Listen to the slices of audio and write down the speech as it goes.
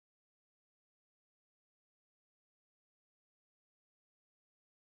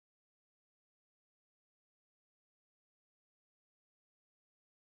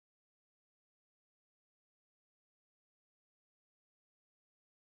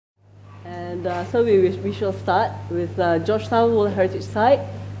And so we shall start with Georgetown World Heritage Site,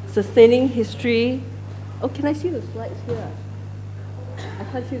 Sustaining History. Oh, can I see the slides here? I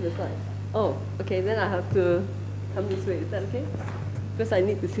can't see the slides. Oh, okay, then I have to come this way. Is that okay? Because I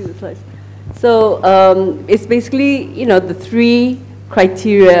need to see the slides. So it's basically, you know, the three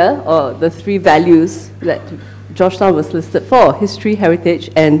criteria or the three values that Georgetown was listed for: history, heritage,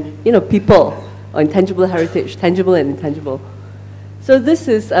 and, you know, people, or intangible heritage, tangible and intangible. So this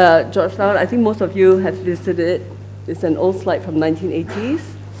is Georgetown. I think most of you have visited it. It's an old slide from 1980s.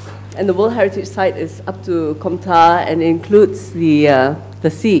 And the World Heritage Site is up to Komtar and includes the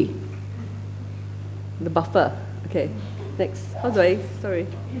sea, the buffer. Okay, next. How do I, sorry.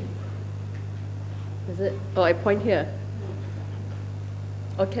 Is it? Oh, I point here.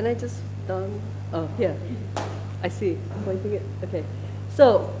 Or can I just down? Oh, here. I see, I'm pointing it. Okay.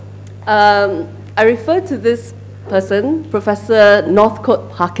 So, I refer to this person, Professor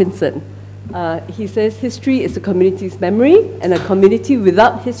Northcote Parkinson. He says history is a community's memory, and a community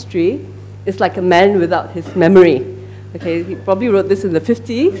without history is like a man without his memory. Okay, he probably wrote this in the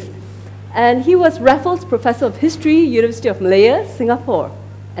 50s. And he was Raffles Professor of History, University of Malaya, Singapore,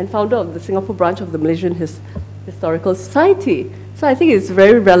 and founder of the Singapore branch of the Malaysian Historical Society. So I think it's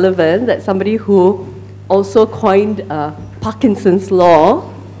very relevant that somebody who also coined Parkinson's Law,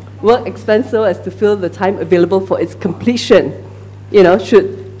 work expense so as to fill the time available for its completion, you know,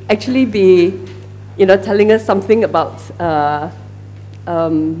 should actually be, you know, telling us something about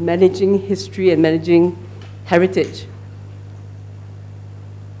managing history and managing heritage.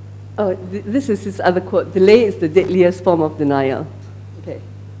 Oh, this is his other quote: "Delay is the deadliest form of denial." Okay,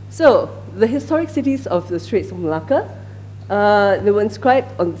 so the historic cities of the Straits of Malacca, they were inscribed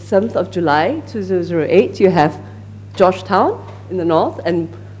on the 7th of July, 2008. You have Georgetown in the north and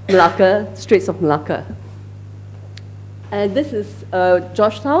Malacca, Straits of Malacca. And this is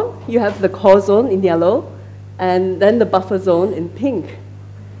Georgetown. You have the core zone in yellow, and then the buffer zone in pink.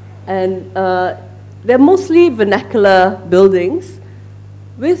 And they're mostly vernacular buildings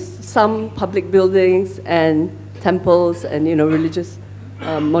with some public buildings and temples and, you know, religious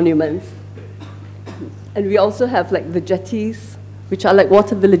monuments. And we also have like the jetties, which are like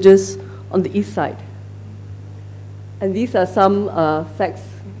water villages on the east side. And these are some facts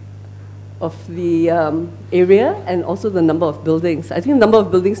of the area and also the number of buildings. I think the number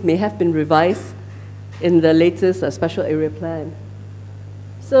of buildings may have been revised in the latest special area plan.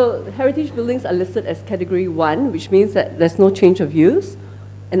 So heritage buildings are listed as category 1, which means that there's no change of use,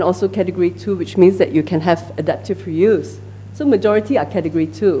 and also category 2, which means that you can have adaptive reuse. So majority are category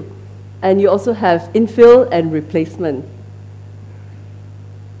 2. And you also have infill and replacement.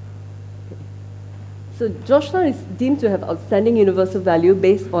 So Georgetown is deemed to have outstanding universal value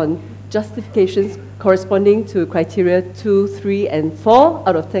based on justifications corresponding to criteria 2, 3, and 4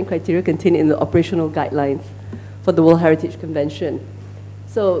 out of 10 criteria contained in the operational guidelines for the World Heritage Convention.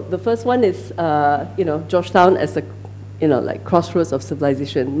 So the first one is, you know, Georgetown as a, you know, like crossroads of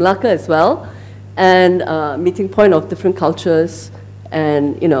civilization. Malacca as well, and meeting point of different cultures,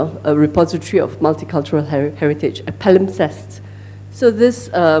 and, you know, a repository of multicultural heritage, a palimpsest. So this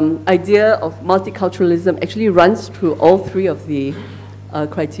idea of multiculturalism actually runs through all three of the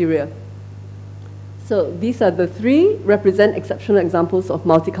criteria. So these are the three, represent exceptional examples of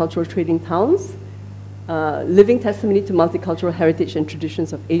multicultural trading towns, living testimony to multicultural heritage and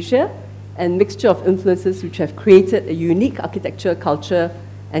traditions of Asia, and mixture of influences which have created a unique architecture, culture,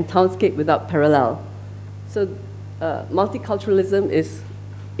 and townscape without parallel. So multiculturalism is,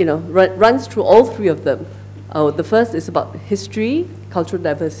 you know, runs through all three of them. The first is about history, cultural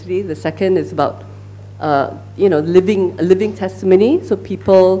diversity. The second is about you know, living testimony, so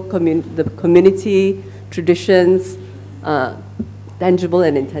people, the community, traditions, tangible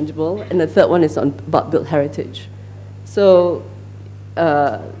and intangible. And the third one is about built heritage. So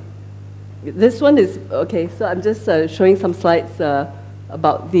this one is, okay, so I'm just showing some slides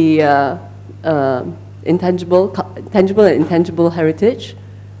about the tangible and intangible heritage,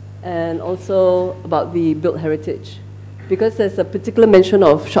 and also about the built heritage, because there's a particular mention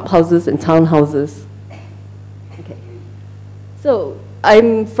of shophouses and townhouses. So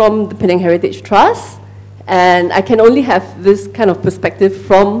I'm from the Penang Heritage Trust, and I can only have this kind of perspective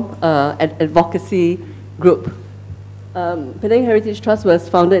from an advocacy group. Penang Heritage Trust was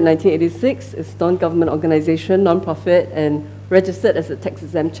founded in 1986. It's a non-government organization, non-profit, and registered as a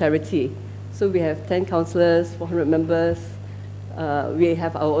tax-exempt charity. So we have 10 councillors, 400 members. We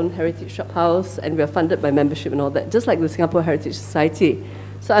have our own heritage shop house, and we are funded by membership and all that, just like the Singapore Heritage Society.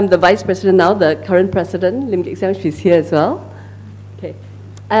 So I'm the vice president now. The current president, Lim Lik Siang, she's here as well. Okay.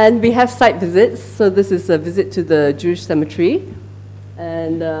 And we have site visits. So this is a visit to the Jewish cemetery.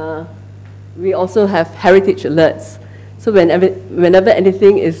 And we also have heritage alerts. So whenever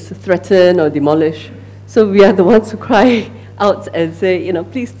anything is threatened or demolished, so we are the ones who cry out and say, you know,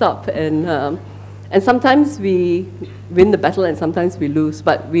 please stop. And sometimes we win the battle and sometimes we lose,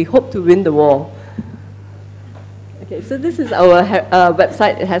 but we hope to win the war. Okay, so this is our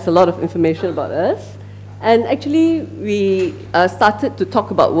website. It has a lot of information about us. And actually, we started to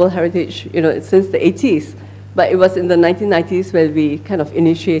talk about World Heritage, you know, since the 80s. But it was in the 1990s where we kind of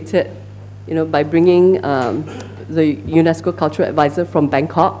initiated, you know, by bringing the UNESCO Cultural Advisor from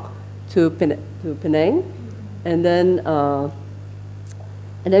Bangkok to Penang. And then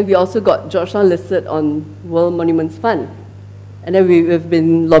we also got Georgetown listed on World Monuments Fund. And then we've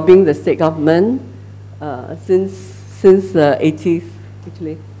been lobbying the state government since the 80s,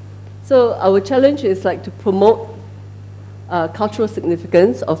 actually. So our challenge is like to promote cultural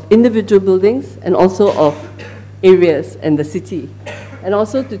significance of individual buildings and also of areas and the city. And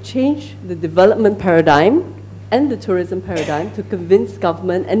also to change the development paradigm and the tourism paradigm to convince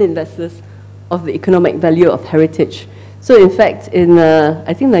government and investors of the economic value of heritage. So in fact, in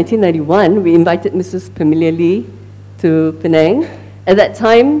I think 1991, we invited Mrs. Pamilia Lee to Penang. At that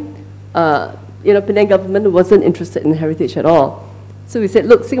time, you know, Penang government wasn't interested in heritage at all. So we said,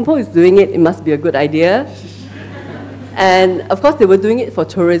 look, Singapore is doing it, it must be a good idea. And of course, they were doing it for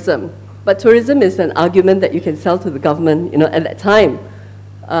tourism. But tourism is an argument that you can sell to the government, you know, at that time.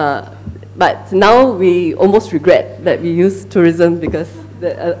 But now we almost regret that we used tourism because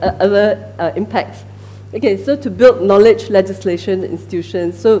the other impacts. Okay, so to build knowledge, legislation,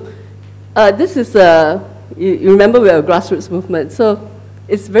 institutions. So this is, you remember we're a grassroots movement. So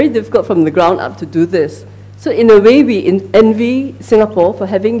it's very difficult from the ground up to do this. So in a way, we envy Singapore for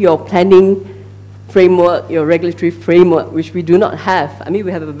having your planning framework, your regulatory framework, which we do not have. I mean,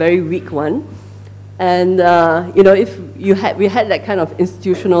 we have a very weak one. And you know, if we had that kind of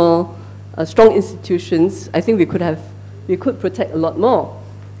institutional, strong institutions, I think we could protect a lot more.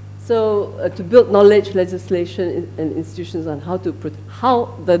 So to build knowledge, legislation, and institutions on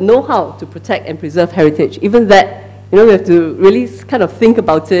the know-how to protect and preserve heritage. Even that, you know, we have to really kind of think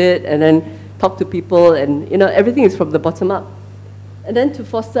about it and then talk to people, and you know, everything is from the bottom up. And then to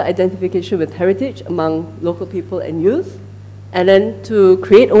foster identification with heritage among local people and youth, and then to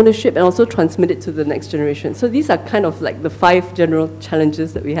create ownership and also transmit it to the next generation. So these are kind of like the 5 general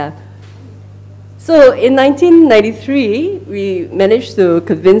challenges that we have. So in 1993, we managed to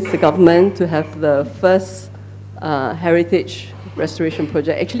convince the government to have the first heritage restoration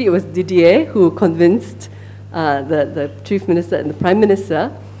project. Actually, it was Didier who convinced the Chief Minister and the Prime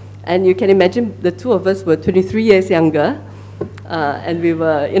Minister. And you can imagine the two of us were 23 years younger, and we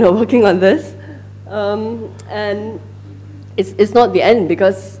were, you know, working on this. And it's not the end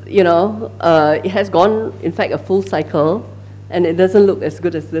because, you know, it has gone, in fact, a full cycle, and it doesn't look as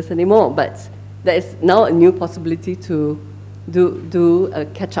good as this anymore. But there is now a new possibility to do a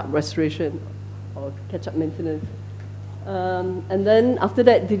catch-up restoration or catch-up maintenance. And then after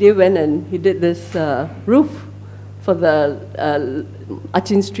that, Didier went and he did this roof for the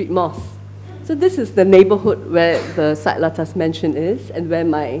Achin Street Mosque. So this is the neighborhood where the site Latas mentioned is, and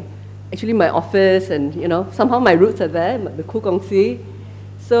where actually my office, and you know, somehow my roots are there, the Khoo Kongsi.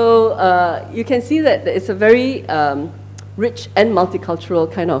 So you can see that it's a very rich and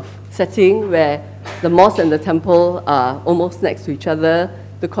multicultural kind of setting where the mosque and the temple are almost next to each other.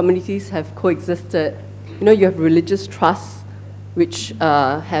 The communities have coexisted. You know, you have religious trusts which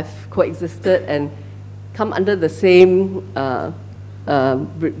have coexisted and come under the same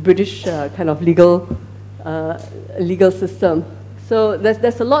British kind of legal system. So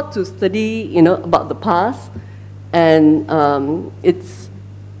there's a lot to study, you know, about the past, and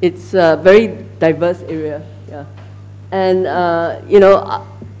it's a very diverse area. Yeah, and you know,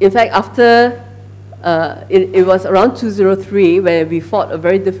 in fact, after it was around 2003 where we fought a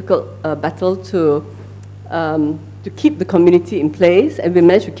very difficult battle to keep the community in place, and we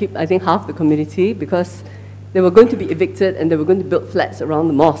managed to keep, I think, half the community because they were going to be evicted and they were going to build flats around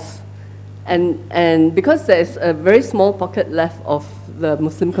the mosque. And because there's a very small pocket left of the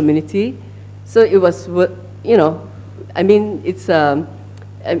Muslim community, so it was, you know, I mean, it's, now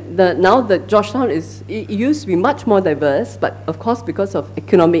the Georgetown it used to be much more diverse, but of course because of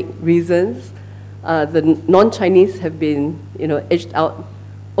economic reasons, the non-Chinese have been, you know, edged out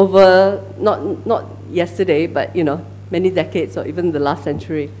over, not yesterday, but, you know, many decades or even the last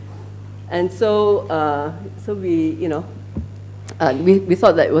century. And so, so we, you know, we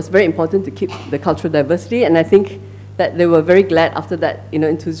thought that it was very important to keep the cultural diversity, and I think that they were very glad after that, you know,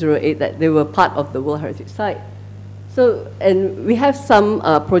 in 2008, that they were part of the World Heritage Site. So, and we have some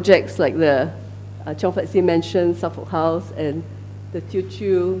projects like the Cheong Fat Si mentioned, Suffolk House, and the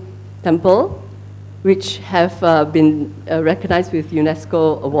Teochew temple, which have been recognized with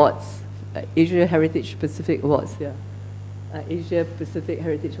UNESCO awards, Asia Heritage Pacific Awards, yeah. Asia Pacific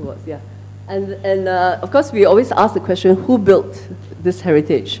Heritage Awards, yeah. And of course, we always ask the question, who built this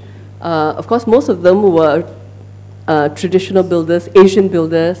heritage? Of course, most of them were traditional builders, Asian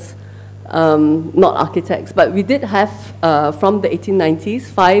builders, not architects. But we did have, from the 1890s,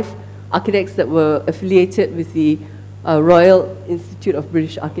 5 architects that were affiliated with the Royal Institute of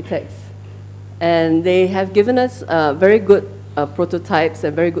British Architects. And they have given us very good prototypes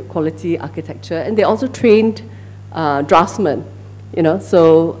and very good quality architecture. And they also trained draftsmen, you know.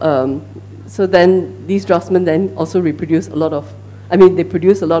 So then these draftsmen then also reproduce a lot of, they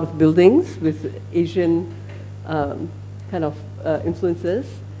produce a lot of buildings with Asian kind of influences.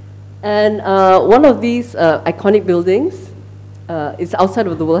 And one of these iconic buildings is outside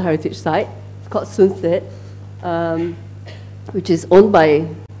of the World Heritage Site. It's called Sunset, which is owned by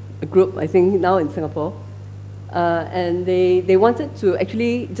a group, I think, now in Singapore. And they wanted to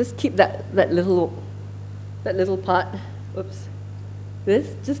actually just keep that little part,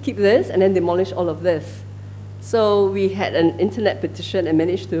 just keep this, and then demolish all of this. So we had an internet petition and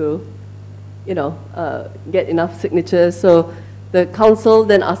managed to, get enough signatures. So the council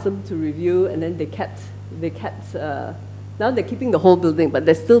then asked them to review, and then they kept. Now they're keeping the whole building, but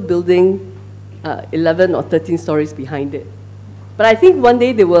they're still building 11 or 13 stories behind it. But I think one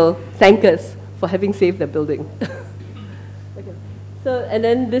day they will thank us for having saved the building. Okay. So, and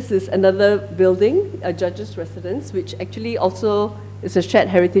then this is another building, a judge's residence, which actually also is a shared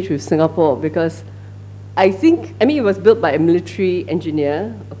heritage with Singapore, because it was built by a military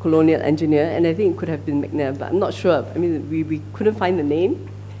engineer, a colonial engineer, and I think it could have been McNair, but I'm not sure. We couldn't find the name.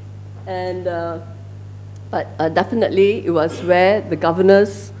 And, but definitely it was where the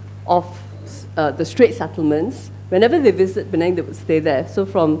governors of the Strait settlements, whenever they visit Penang, they would stay there. So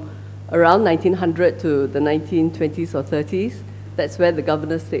from around 1900 to the 1920s or 30s, that's where the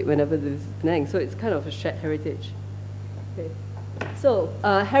governors stayed whenever they visit Penang. So it's kind of a shared heritage. Okay. So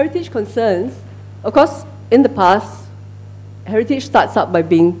heritage concerns, of course, in the past, heritage starts out by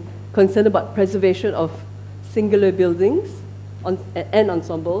being concerned about preservation of singular buildings and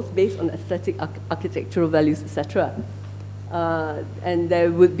ensembles based on aesthetic architectural values, etc. And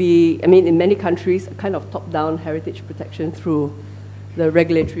there would be, in many countries, a kind of top-down heritage protection through the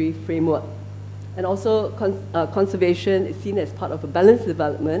regulatory framework. And also, conservation is seen as part of a balanced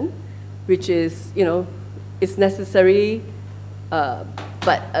development, which is, is necessary,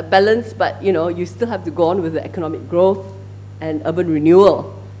 but a balance, but, you still have to go on with the economic growth and urban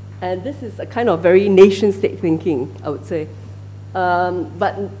renewal. And this is a kind of very nation-state thinking, I would say.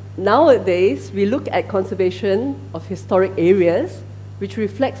 But nowadays, we look at conservation of historic areas, which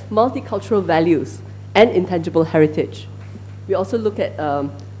reflects multicultural values and intangible heritage. We also look at,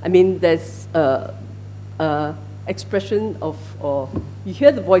 there's expression of, or you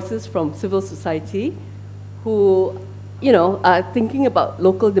hear the voices from civil society who, are thinking about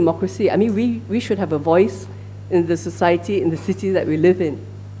local democracy. We should have a voice in the society, in the city that we live in.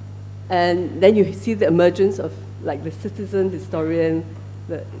 And then you see the emergence of like the citizen historian,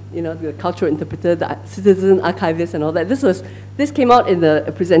 the cultural interpreter, the citizen archivist, and all that. This came out in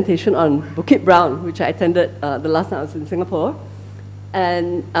a presentation on Bukit Brown, which I attended the last time I was in Singapore.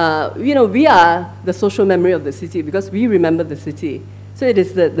 And we are the social memory of the city because we remember the city. So it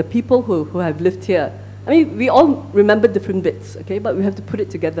is the people who have lived here. We all remember different bits, okay, but we have to put it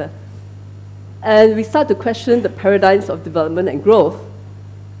together. And we start to question the paradigms of development and growth.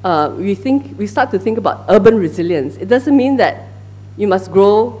 We start to think about urban resilience. It doesn't mean that you must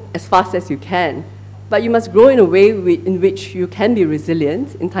grow as fast as you can, but you must grow in a way in which you can be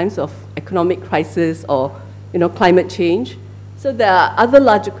resilient in times of economic crisis or climate change. So there are other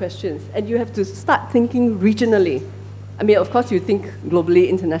larger questions, and you have to start thinking regionally. Of course, you think globally,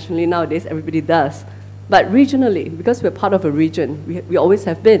 internationally nowadays, everybody does, but regionally, because we're part of a region, we always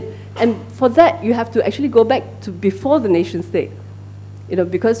have been. And for that, you have to actually go back to before the nation state.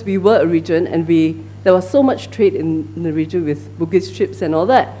 Because we were a region and there was so much trade in the region with Bugis ships and all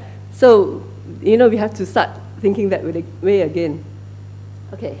that. So, we have to start thinking that way again.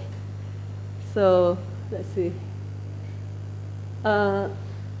 Okay, so let's see.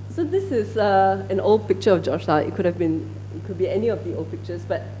 So this is an old picture of Georgetown. It could be any of the old pictures,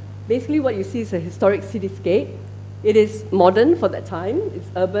 but basically what you see is a historic cityscape. It is modern for that time. It's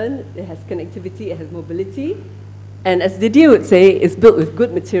urban, it has connectivity, it has mobility. And as Didier would say, it's built with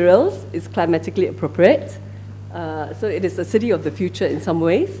good materials, it's climatically appropriate. So it is a city of the future in some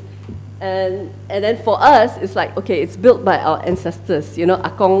ways. And then for us, it's like, okay, it's built by our ancestors.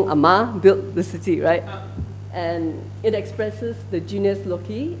 Akong, Ama built the city, right? and it expresses the genius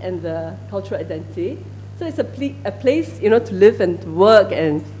loci and the cultural identity. So it's a place, to live and to work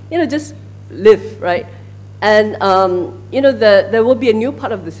and, just live, right? And, there will be a new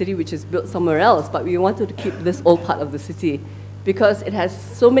part of the city which is built somewhere else, but we wanted to keep this old part of the city because it has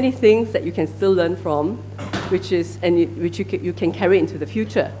so many things that you can still learn from, which you can carry into the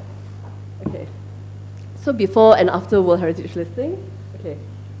future. Okay. So before and after World Heritage listing, okay.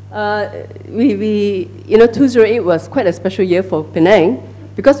 2008 was quite a special year for Penang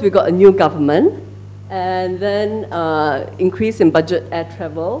because we got a new government and then increase in budget air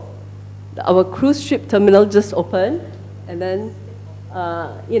travel. Our cruise ship terminal just opened, and then,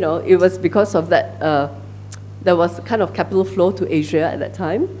 it was because of that, there was a kind of capital flow to Asia at that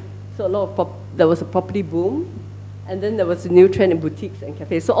time. So there was a property boom, and then there was a new trend in boutiques and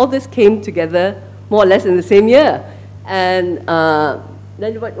cafes. So all this came together more or less in the same year. And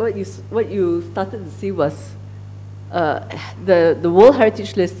then what you started to see was the World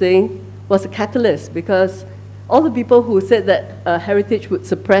Heritage listing was a catalyst because all the people who said that heritage would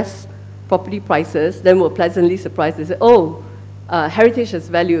suppress property prices then were pleasantly surprised. They said, oh, heritage has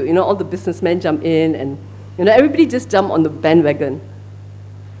value. All the businessmen jump in and everybody just jumped on the bandwagon.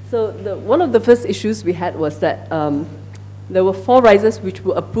 So one of the first issues we had was that there were 4 rises which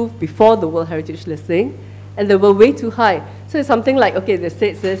were approved before the World Heritage listing, and they were way too high. So it's something like, okay, the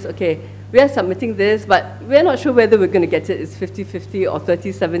state says, okay, we are submitting this, but we're not sure whether we're going to get it. It's 50-50 or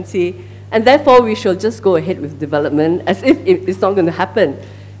 30-70, and therefore we shall just go ahead with development as if it's not going to happen.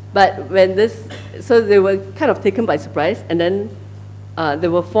 But so they were kind of taken by surprise, and then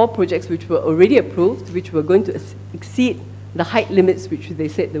there were 4 projects which were already approved, which were going to exceed the height limits which they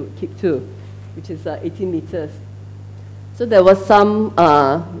said they would keep to, which is 18 meters. So there was some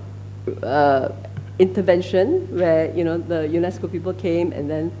intervention where, the UNESCO people came and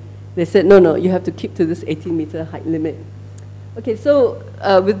then they said, no, you have to keep to this 18-meter height limit. Okay, so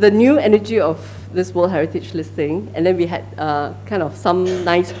with the new energy of this World Heritage listing, and then we had kind of some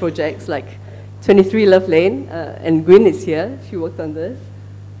nice projects like 23 Love Lane, and Gwyn is here, she worked on this,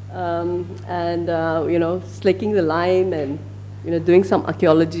 slaking the lime and, doing some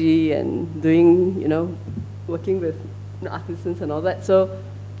archaeology and doing, working with artisans and all that. So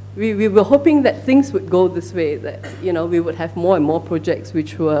we were hoping that things would go this way, that, we would have more and more projects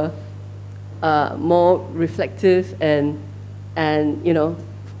which were more reflective and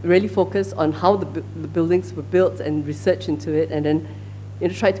really focus on how the buildings were built and research into it, and then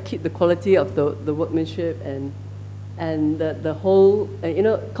try to keep the quality of the workmanship and the whole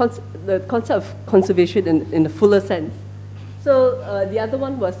the concept of conservation in the fuller sense. So the other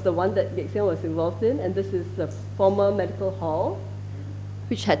one was the one that Gexian was involved in, and this is the former medical hall,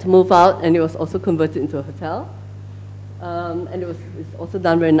 which had to move out, and it was also converted into a hotel, and it's also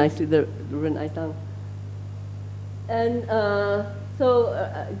done very nicely, the Ren Aitang. And so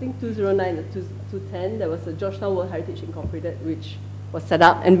I think 2009 or 2010, there was a Georgetown World Heritage Incorporated, which was set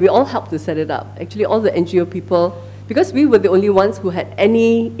up, and we all helped to set it up. Actually, all the NGO people, because we were the only ones who had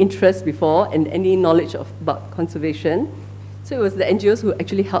any interest before and any knowledge about conservation. So it was the NGOs who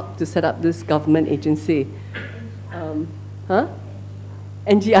actually helped to set up this government agency.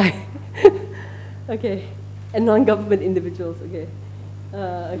 NGI. Okay. And non-government individuals, okay.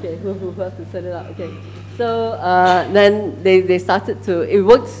 Okay, who helped to set it up, okay. So then they started to, it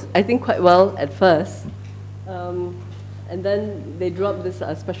worked, I think, quite well at first. And then they drew up this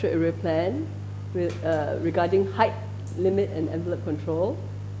special area plan with, regarding height limit and envelope control.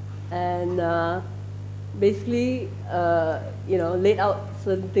 And basically, laid out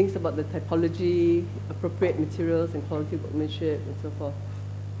certain things about the typology, appropriate materials and quality workmanship and so forth.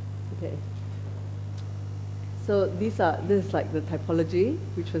 Okay. So this is like the typology,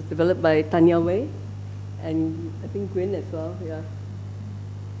 which was developed by Tanya Wei, and I think Gwyn as well, yeah.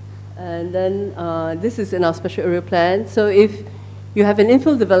 And then this is in our special area plan. So if you have an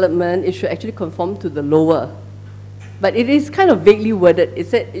infill development, it should actually conform to the lower. But it is kind of vaguely worded. It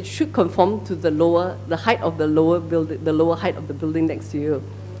said it should conform to the height of the lower building, the lower height of the building next to you.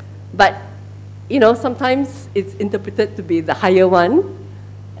 But sometimes it's interpreted to be the higher one,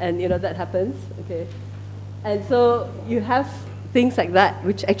 and that happens. Okay, and so you have things like that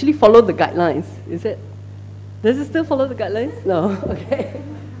which actually follow the guidelines. Does it still follow the guidelines? No. Okay,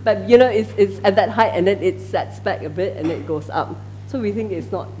 but it's at that height, and then it sets back a bit, and it goes up. So we think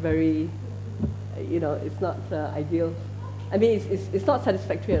it's not very. It's not ideal. I mean, it's not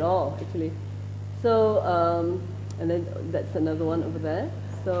satisfactory at all, actually. So, and then that's another one over there.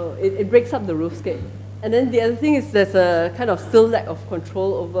 So it breaks up the roofscape. And then the other thing is there's a kind of still lack of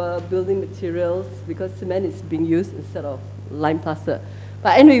control over building materials because cement is being used instead of lime plaster.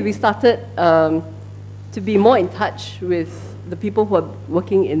 But anyway, we started to be more in touch with the people who are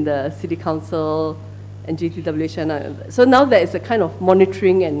working in the city council and GTWH. So now there is a kind of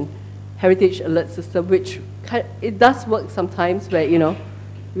monitoring and heritage alert system, which it does work sometimes where, you know,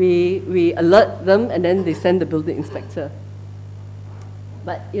 we alert them and then they send the building inspector.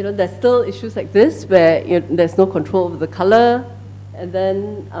 But, you know, there's still issues like this where, you know, there's no control over the color. And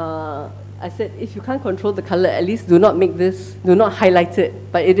then I said, if you can't control the color, at least do not make this, do not highlight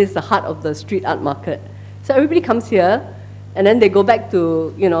it. But it is the heart of the street art market. So everybody comes here, and then they go back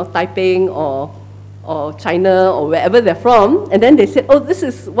to, you know, Taipei or China or wherever they're from, and then they said, oh, this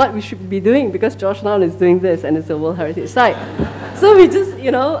is what we should be doing because Georgetown is doing this and it's a World Heritage Site. So we just,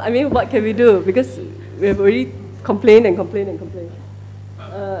 you know, I mean, what can we do? Because we have already complained and complained and complained.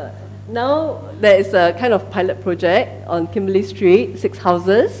 Now there is a kind of pilot project on Kimberley Street, 6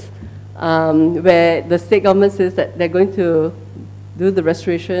 houses, where the state government says that they're going to do the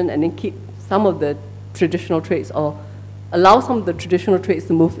restoration and then keep some of the traditional trades or allow some of the traditional trades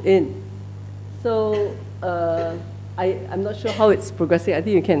to move in. So I'm not sure how it's progressing. I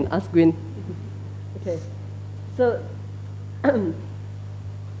think you can ask Gwyn. Okay. So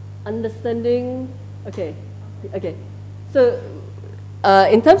understanding. Okay. Okay. So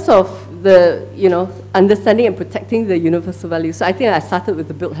in terms of the, you know, understanding and protecting the universal values, so I think I started with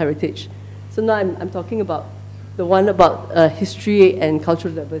the built heritage. So now I'm talking about the one about history and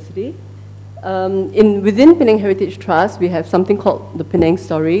cultural diversity. Within Penang Heritage Trust, we have something called the Penang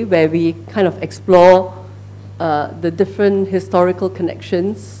Story, where we kind of explore the different historical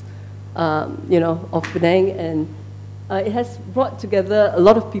connections, you know, of Penang, and it has brought together a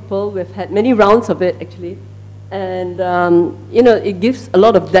lot of people. We've had many rounds of it, actually, and you know, it gives a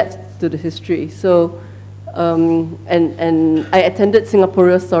lot of depth to the history. So, and I attended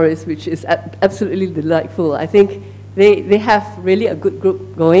Singaporean Stories, which is absolutely delightful. I think they have really a good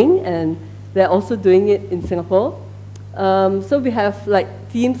group going, and they're also doing it in Singapore. So we have like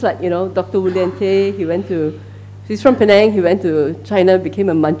themes like, you know, Dr. Wu Lian Tay, he's from Penang, he went to China, became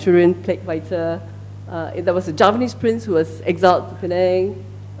a Manchurian plague fighter. There was a Javanese prince who was exiled to Penang.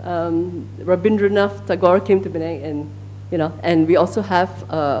 Rabindranath Tagore came to Penang, and, you know, and we also have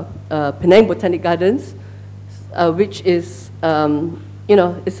Penang Botanic Gardens, which is, you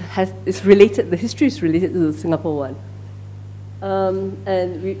know, it's related, the history is related to the Singapore one.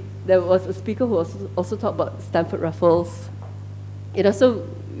 And there was a speaker who also talked about Stamford Raffles. You know, so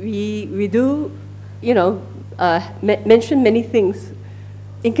we do, you know, mention many things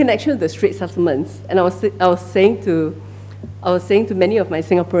in connection with the Strait settlements. And I was saying to many of my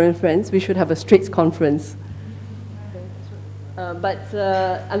Singaporean friends, we should have a Straits conference. But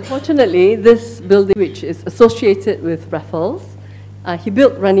unfortunately, this building, which is associated with Raffles, he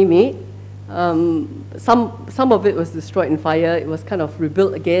built Runnymede. Some of it was destroyed in fire. It was kind of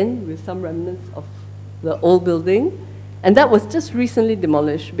rebuilt again with some remnants of the old building. And that was just recently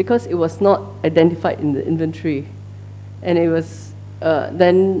demolished because it was not identified in the inventory. And it was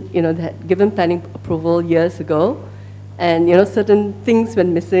then, you know, they had given planning approval years ago. And, you know, certain things went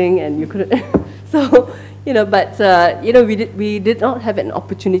missing and you couldn't. So, you know, but, you know, we did not have an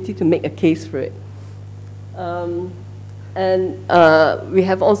opportunity to make a case for it. And we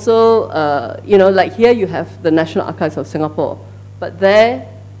have also, you know, like here you have the National Archives of Singapore. But there,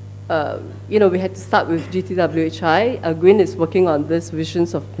 you know, we had to start with GTWHI. Gwyn is working on this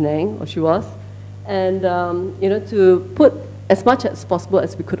Visions of Penang, or she was. And, you know, to put as much as possible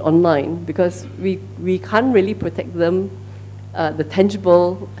as we could online, because we can't really protect them, the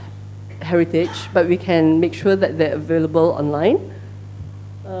tangible heritage, but we can make sure that they're available online.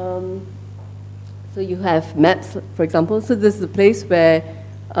 So you have maps, for example. So this is a place where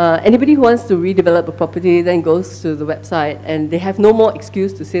anybody who wants to redevelop a property then goes to the website, and they have no more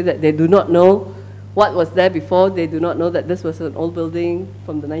excuse to say that they do not know what was there before. They do not know that this was an old building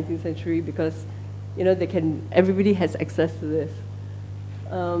from the 19th century, because, you know, everybody has access to this.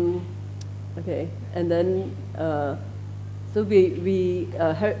 Okay, and then, so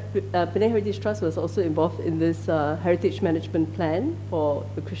Penang Heritage Trust was also involved in this heritage management plan for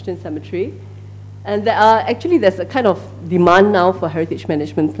the Christian cemetery. And there's a kind of demand now for heritage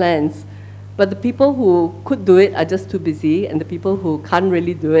management plans. But the people who could do it are just too busy, and the people who can't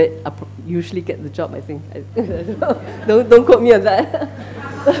really do it usually get the job, I think. Don't quote me on that.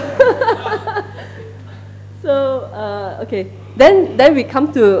 So, okay. Then we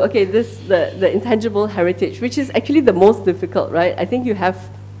come to, okay, the intangible heritage, which is actually the most difficult, right? I think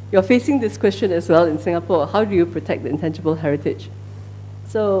you're facing this question as well in Singapore. How do you protect the intangible heritage?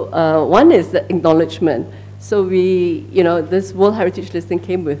 So one is the acknowledgement. So you know, this World Heritage listing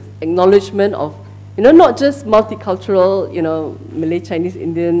came with acknowledgement of You know, not just multicultural, you know, Malay, Chinese,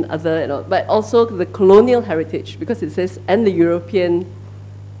 Indian, other, you know, but also the colonial heritage, because it says, and the European,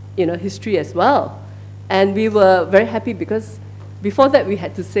 you know, history as well. And we were very happy because before that we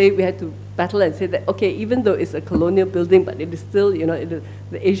had to battle and say that, okay, even though it's a colonial building, but it is still, you know,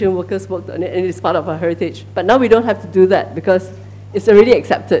 the Asian workers worked on it and it is part of our heritage. But now we don't have to do that because it's already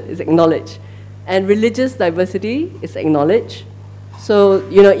accepted, it's acknowledged. And religious diversity is acknowledged. So,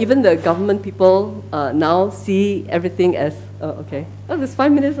 you know, even the government people now see everything as, okay. Oh, there's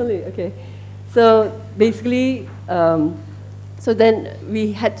 5 minutes only, okay. So basically, so then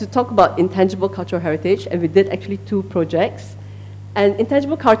we had to talk about intangible cultural heritage, and we did actually 2 projects. And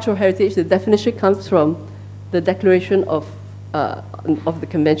intangible cultural heritage, the definition comes from the Declaration of the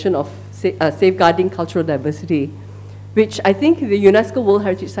Convention of Safeguarding Cultural Diversity, which I think the UNESCO World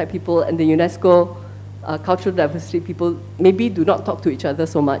Heritage Site people and the UNESCO cultural diversity people maybe do not talk to each other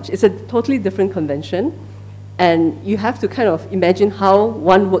so much. It's a totally different convention, and you have to kind of imagine how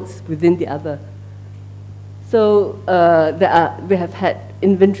one works within the other. So we have had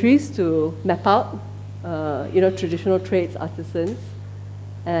inventories to map out, you know, traditional trades, artisans,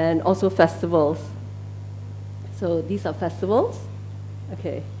 and also festivals. So these are festivals,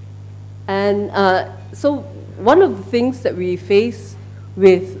 okay. And so one of the things that we face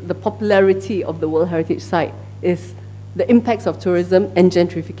with the popularity of the World Heritage Site is the impacts of tourism and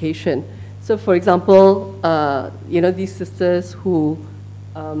gentrification. So for example, you know, these sisters who,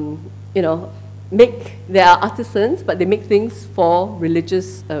 you know, they are artisans, but they make things for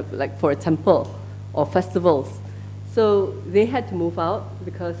religious, like for a temple or festivals. So they had to move out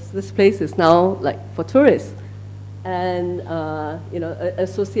because this place is now like for tourists. And, you know, an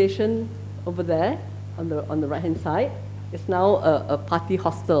association over there on the right-hand side is now a party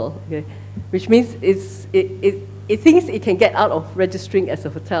hostel, okay? Which means it thinks it can get out of registering as a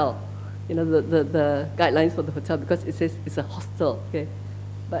hotel, you know, the guidelines for the hotel, because it says it's a hostel, okay?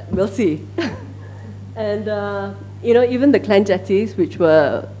 But we'll see. And, you know, even the clan jetties, which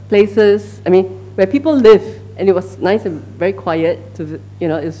were places, I mean, where people live, and it was nice and very quiet to, you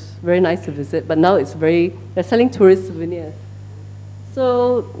know, it's very nice to visit, but now they're selling tourist souvenirs.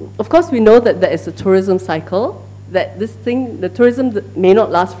 So, of course, we know that there is a tourism cycle, that the tourism may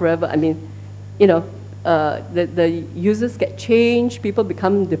not last forever. I mean, you know, the users get changed, people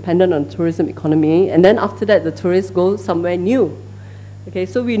become dependent on tourism economy, and then after that, the tourists go somewhere new. Okay,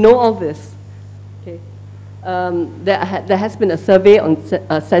 so we know all this. Okay, there has been a survey on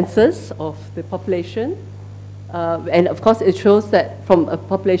census of the population, and of course, it shows that from a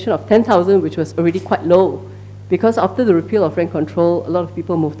population of 10,000, which was already quite low, because after the repeal of rent control, a lot of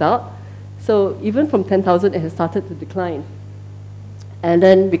people moved out. So even from 10,000, it has started to decline. And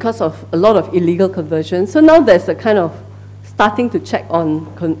then because of a lot of illegal conversions, so now there's a kind of starting to check on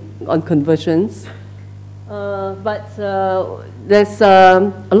conversions. But there's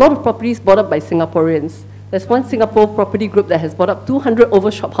a lot of properties bought up by Singaporeans. There's one Singapore property group that has bought up 200 over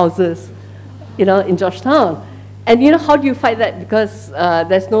shop houses, you know, in Georgetown. And you know, how do you fight that? Because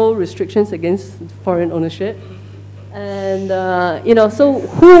there's no restrictions against foreign ownership. And, you know, so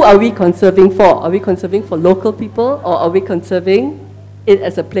who are we conserving for? Are we conserving for local people, or are we conserving it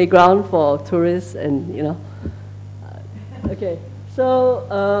as a playground for tourists and, you know? Okay,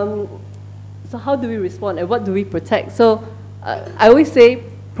 so, so how do we respond and what do we protect? So I always say,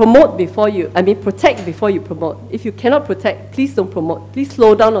 protect before you promote. If you cannot protect, please don't promote. Please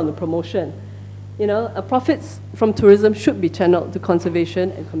slow down on the promotion. You know, profits from tourism should be channeled to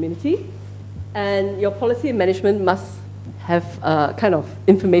conservation and community. And your policy and management must have a kind of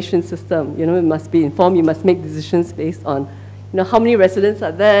information system. You know, it must be informed. You must make decisions based on, you know, how many residents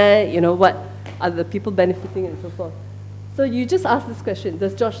are there, you know, what are the people benefiting and so forth. So you just ask this question,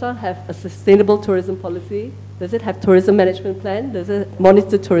 does Georgetown have a sustainable tourism policy? Does it have tourism management plan? Does it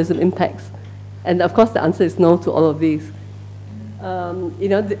monitor tourism impacts? And of course the answer is no to all of these. You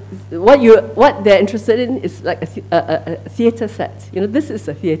know, what they're interested in is like a theatre set. You know, this is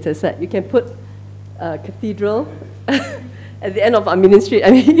a theatre set. You can put a cathedral at the end of Armenian Street.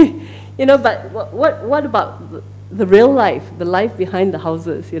 I mean, you know, but what about the real life, the life behind the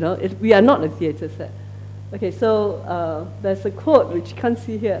houses? You know, we are not a theatre set. Okay, so there's a quote which you can't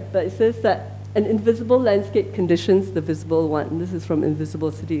see here, but it says that an invisible landscape conditions the visible one. This is from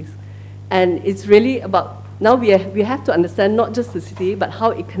Invisible Cities. And it's really about, now we have to understand not just the city, but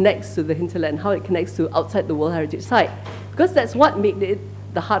how it connects to the hinterland, how it connects to outside the World Heritage Site. Because that's what made it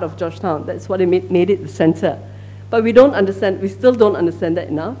the heart of Georgetown. That's what made it the center. But we still don't understand that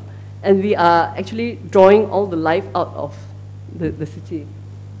enough. And we are actually drawing all the life out of the city.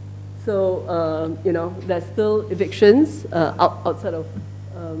 So, you know, there's still evictions outside of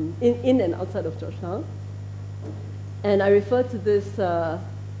in and outside of Georgetown. And I refer to this, no,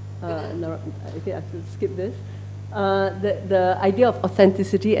 I think I have to skip this, the idea of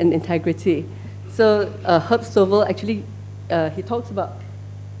authenticity and integrity. So Herb Stovall actually, he talks about,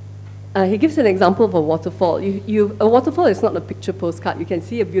 he gives an example of a waterfall. A waterfall is not a picture postcard. You can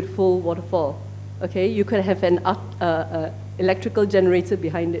see a beautiful waterfall. Okay, you could have an electrical generator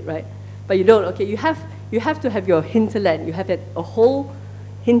behind it, right? But you don't. Okay, you have to have your hinterland. You have a whole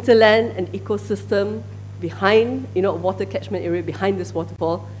hinterland and ecosystem behind, a water catchment area behind this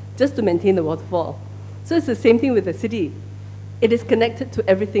waterfall, just to maintain the waterfall. So it's the same thing with the city. It is connected to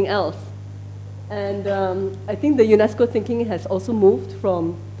everything else. And I think the UNESCO thinking has also moved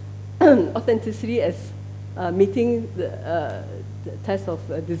from authenticity as meeting the test of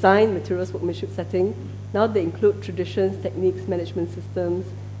design, materials, workmanship, setting. Now they include traditions, techniques, management systems,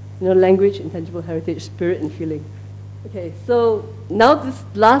 language, intangible heritage, spirit, and feeling. Okay, so now this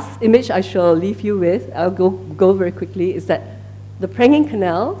last image I shall leave you with, I'll go very quickly, is that the Penang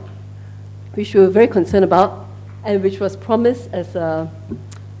Canal, which we were very concerned about, and which was promised as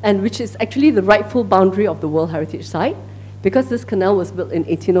and which is actually the rightful boundary of the World Heritage Site, because this canal was built in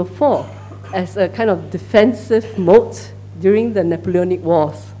 1804 as a kind of defensive moat during the Napoleonic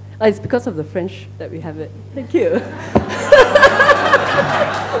Wars. It's because of the French that we have it. Thank you.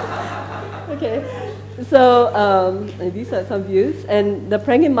 Okay, so these are some views. And the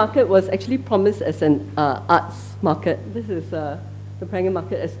Penang market was actually promised as an arts market. This is the Penang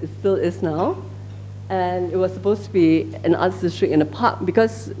market as it still is now. And it was supposed to be an arts district in a park,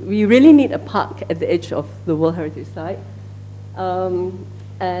 because we really need a park at the edge of the World Heritage Site.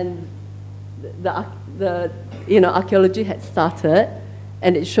 And the archaeology had started,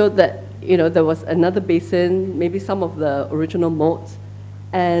 and it showed that there was another basin, maybe some of the original moats,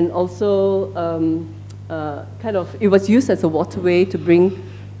 and also it was used as a waterway to bring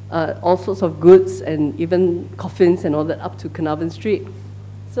all sorts of goods and even coffins and all that up to Carnarvon Street.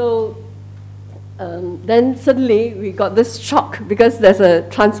 So then suddenly we got this shock, because there's a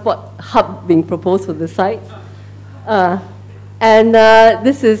transport hub being proposed for the site. And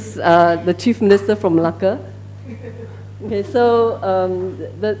this is the Chief Minister from Malacca. Okay, so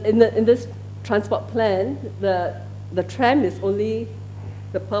in this transport plan, the tram is only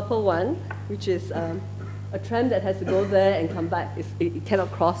the purple one, which is a tram that has to go there and come back. It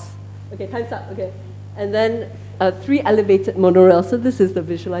cannot cross. Okay, time's up. Okay, and then 3 elevated monorails. So this is the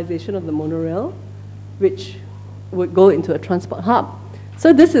visualization of the monorail, which would go into a transport hub.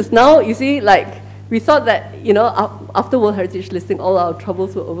 So this is now, you see, like, we thought that, after World Heritage listing, all our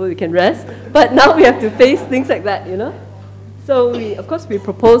troubles were over, we can rest. But now we have to face things like that, So of course, we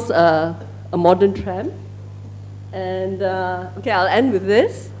propose a modern tram. And, okay, I'll end with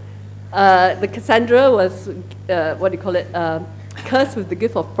this. The Cassandra was, cursed with the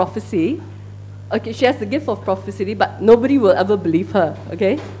gift of prophecy. Okay, she has the gift of prophecy, but nobody will ever believe her,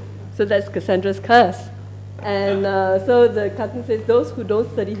 okay? So that's Cassandra's curse. And so the cartoon says, those who don't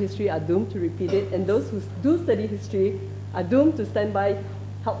study history are doomed to repeat it, and those who do study history are doomed to stand by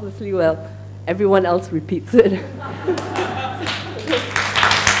helplessly while everyone else repeats it. Okay.